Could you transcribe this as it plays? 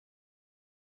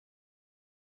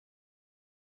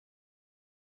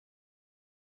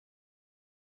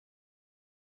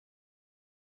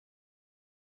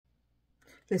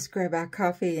Let's grab our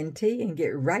coffee and tea and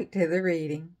get right to the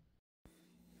reading.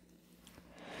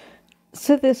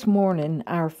 So this morning,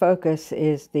 our focus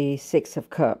is the Six of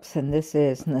Cups, and this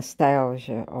is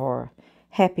nostalgia or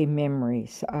happy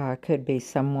memories. Could be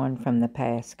someone from the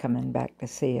past coming back to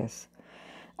see us.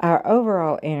 Our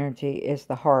overall energy is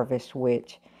the Harvest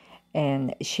Witch,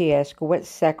 and she asks, what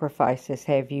sacrifices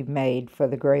have you made for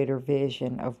the greater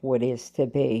vision of what is to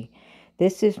be?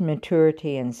 This is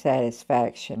maturity and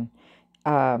satisfaction.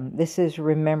 This is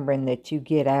remembering that you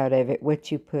get out of it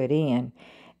what you put in.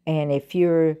 And if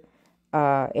you've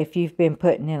been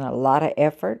putting in a lot of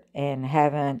effort and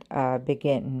haven't been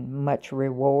getting much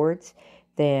rewards,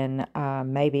 then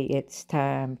maybe it's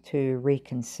time to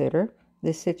reconsider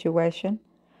this situation.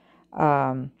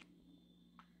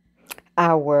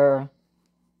 Our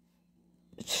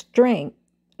strength,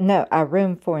 no, our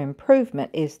room for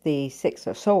improvement is the Six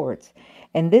of Swords.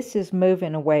 And this is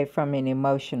moving away from an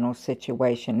emotional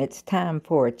situation. It's time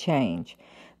for a change.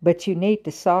 But you need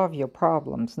to solve your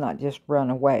problems, not just run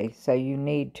away. So you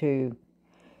need to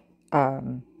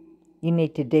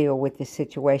deal with the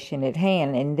situation at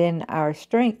hand. And then our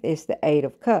strength is the Eight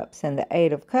of Cups. And the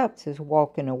Eight of Cups is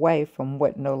walking away from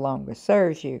what no longer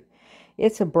serves you.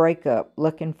 It's a breakup,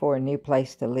 looking for a new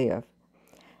place to live.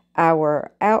 Our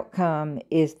outcome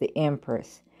is the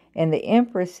Empress. And the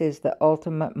Empress is the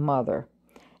ultimate mother.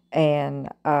 And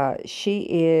she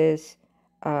is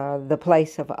the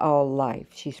place of all life.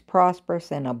 She's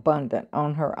prosperous and abundant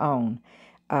on her own.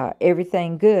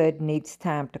 Everything good needs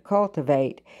time to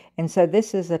cultivate. And so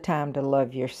this is a time to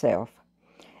love yourself.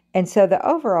 And so the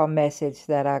overall message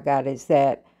that I got is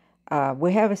that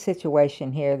we have a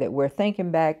situation here that we're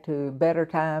thinking back to better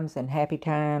times and happy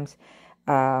times,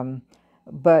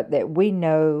 but that we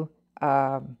know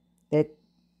that,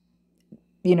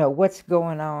 what's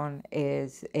going on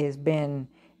is been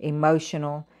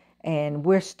emotional, and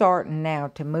we're starting now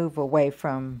to move away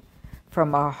from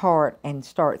our heart and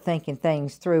start thinking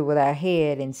things through with our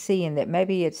head and seeing that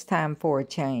maybe it's time for a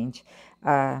change.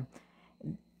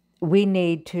 We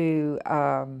need to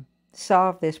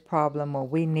solve this problem, or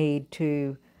we need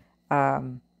to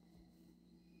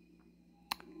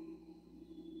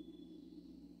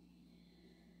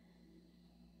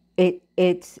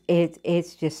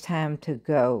it's just time to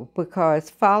go,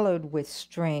 because followed with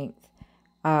strength,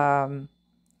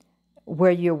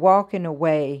 where you're walking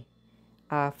away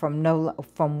from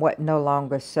what no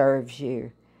longer serves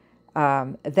you.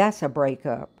 That's a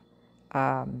breakup.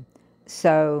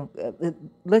 So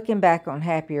looking back on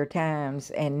happier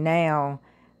times, and now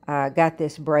got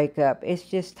this breakup, it's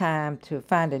just time to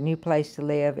find a new place to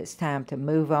live. It's time to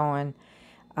move on,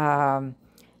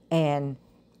 and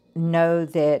know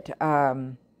that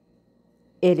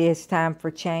it is time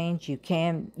for change. You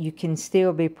can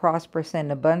still be prosperous and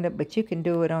abundant, but you can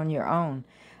do it on your own.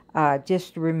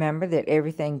 Just remember that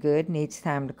everything good needs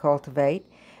time to cultivate.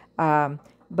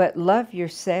 But love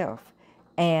yourself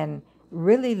and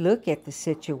really look at the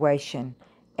situation,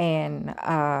 and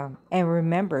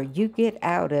remember, you get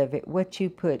out of it what you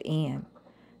put in.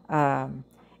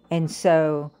 And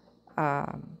so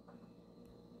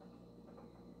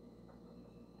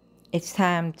it's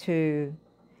time to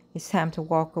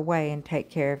walk away and take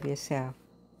care of yourself.